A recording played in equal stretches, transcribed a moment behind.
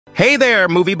Hey there,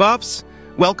 movie buffs!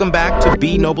 Welcome back to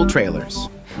B Noble Trailers.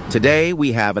 Today,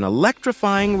 we have an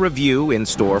electrifying review in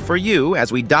store for you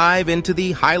as we dive into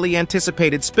the highly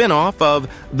anticipated spin-off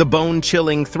of the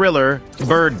bone-chilling thriller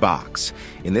Bird Box.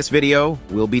 In this video,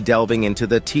 we'll be delving into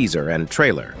the teaser and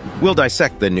trailer. We'll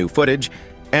dissect the new footage,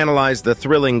 analyze the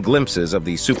thrilling glimpses of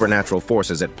the supernatural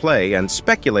forces at play, and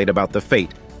speculate about the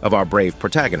fate of our brave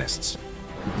protagonists.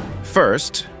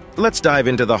 First, let's dive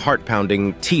into the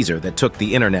heart-pounding teaser that took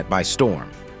the internet by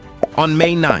storm. On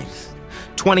May 9th,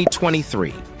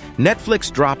 2023,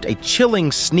 Netflix dropped a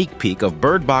chilling sneak peek of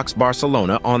Bird Box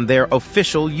Barcelona on their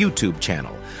official YouTube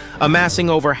channel, amassing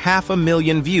over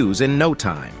 500,000 views in no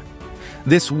time.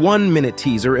 This one-minute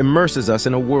teaser immerses us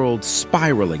in a world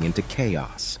spiraling into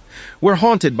chaos. We're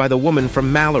haunted by the woman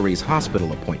from Mallory's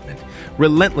hospital appointment,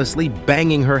 relentlessly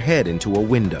banging her head into a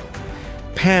window.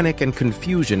 Panic and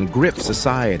confusion grip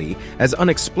society as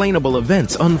unexplainable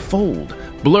events unfold,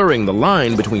 blurring the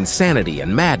line between sanity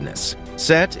and madness.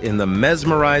 Set in the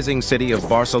mesmerizing city of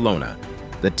Barcelona,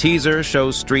 the teaser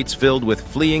shows streets filled with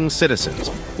fleeing citizens,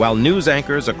 while news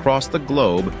anchors across the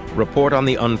globe report on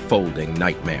the unfolding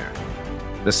nightmare.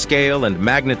 The scale and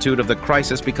magnitude of the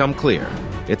crisis become clear.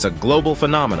 It's a global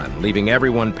phenomenon, leaving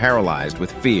everyone paralyzed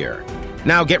with fear.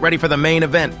 Now get ready for the main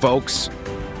event, folks!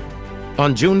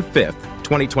 On June 5th,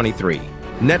 2023,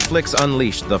 Netflix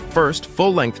unleashed the first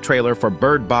full-length trailer for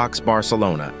Bird Box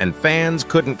Barcelona, and fans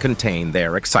couldn't contain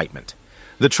their excitement.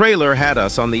 The trailer had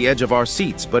us on the edge of our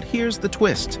seats, but here's the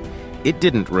twist. It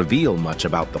didn't reveal much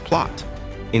about the plot.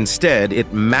 Instead,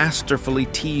 it masterfully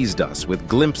teased us with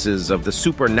glimpses of the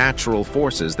supernatural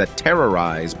forces that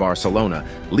terrorize Barcelona,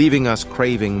 leaving us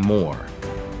craving more.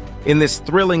 In this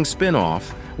thrilling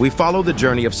spin-off, we follow the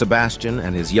journey of Sebastian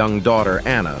and his young daughter,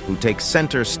 Anna, who take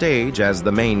center stage as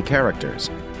the main characters.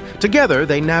 Together,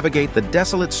 they navigate the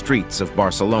desolate streets of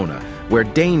Barcelona, where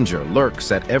danger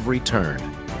lurks at every turn.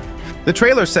 The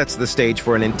trailer sets the stage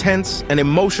for an intense and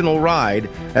emotional ride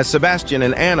as Sebastian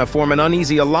and Anna form an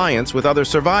uneasy alliance with other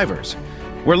survivors.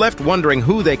 We're left wondering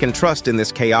who they can trust in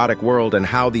this chaotic world and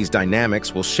how these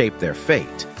dynamics will shape their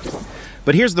fate.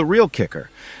 But here's the real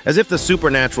kicker. As if the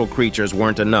supernatural creatures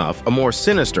weren't enough, a more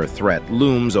sinister threat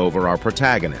looms over our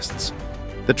protagonists.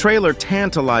 The trailer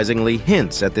tantalizingly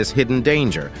hints at this hidden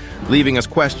danger, leaving us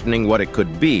questioning what it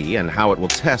could be and how it will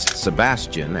test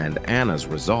Sebastian and Anna's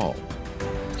resolve.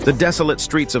 The desolate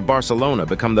streets of Barcelona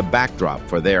become the backdrop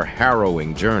for their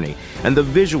harrowing journey, and the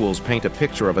visuals paint a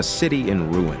picture of a city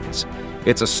in ruins.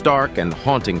 It's a stark and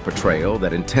haunting portrayal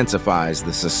that intensifies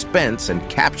the suspense and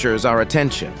captures our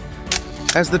attention.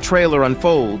 As the trailer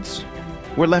unfolds,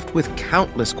 we're left with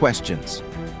countless questions.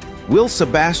 Will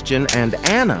Sebastian and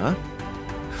Anna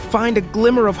find a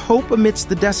glimmer of hope amidst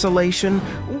the desolation?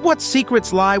 What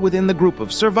secrets lie within the group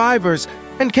of survivors?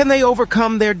 And can they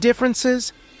overcome their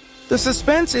differences? The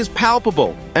suspense is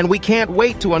palpable, and we can't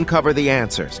wait to uncover the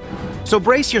answers. So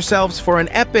brace yourselves for an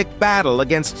epic battle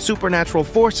against supernatural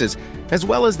forces, as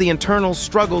well as the internal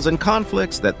struggles and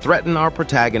conflicts that threaten our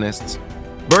protagonists.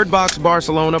 Bird Box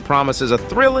Barcelona promises a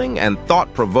thrilling and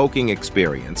thought-provoking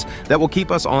experience that will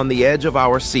keep us on the edge of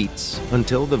our seats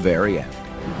until the very end.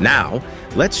 Now,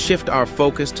 let's shift our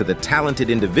focus to the talented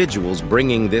individuals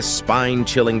bringing this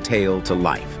spine-chilling tale to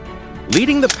life.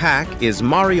 Leading the pack is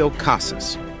Mario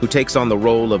Casas, who takes on the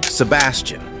role of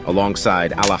Sebastian,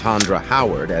 alongside Alejandra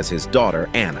Howard as his daughter,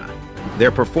 Anna.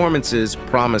 Their performances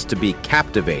promise to be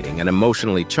captivating and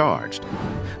emotionally charged.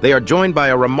 They are joined by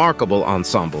a remarkable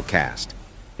ensemble cast,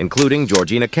 including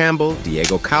Georgina Campbell,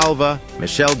 Diego Calva,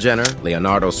 Michelle Jenner,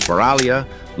 Leonardo Sbaraglia,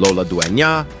 Lola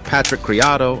Dueñas, Patrick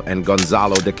Criado, and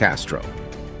Gonzalo De Castro.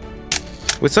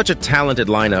 With such a talented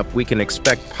lineup, we can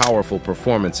expect powerful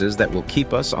performances that will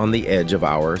keep us on the edge of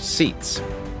our seats.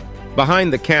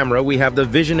 Behind the camera, we have the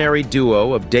visionary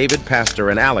duo of David Pastor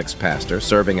and Álex Pastor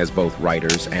serving as both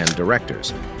writers and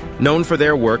directors. Known for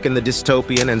their work in the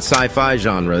dystopian and sci-fi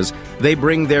genres, they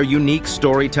bring their unique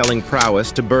storytelling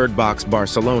prowess to Bird Box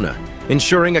Barcelona,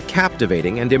 ensuring a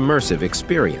captivating and immersive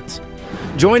experience.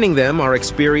 Joining them are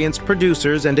experienced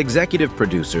producers and executive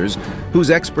producers whose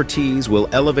expertise will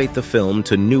elevate the film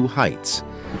to new heights.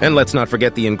 And let's not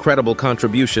forget the incredible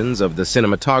contributions of the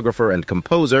cinematographer and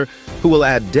composer who will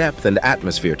add depth and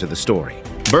atmosphere to the story.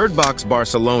 Bird Box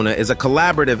Barcelona is a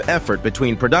collaborative effort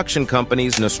between production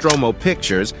companies Nostromo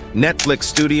Pictures, Netflix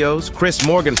Studios, Chris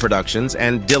Morgan Productions,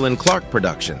 and Dylan Clark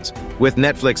Productions. With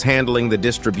Netflix handling the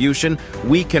distribution,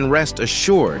 we can rest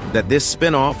assured that this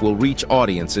spin-off will reach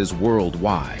audiences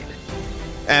worldwide.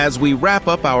 As we wrap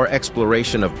up our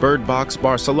exploration of Bird Box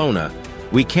Barcelona,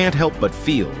 we can't help but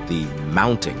feel the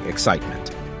mounting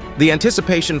excitement. The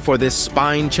anticipation for this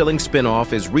spine-chilling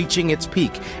spin-off is reaching its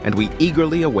peak, and we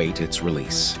eagerly await its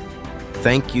release.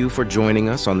 Thank you for joining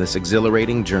us on this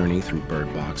exhilarating journey through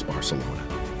Box Barcelona.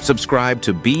 Subscribe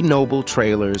to Be Noble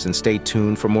Trailers and stay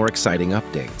tuned for more exciting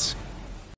updates.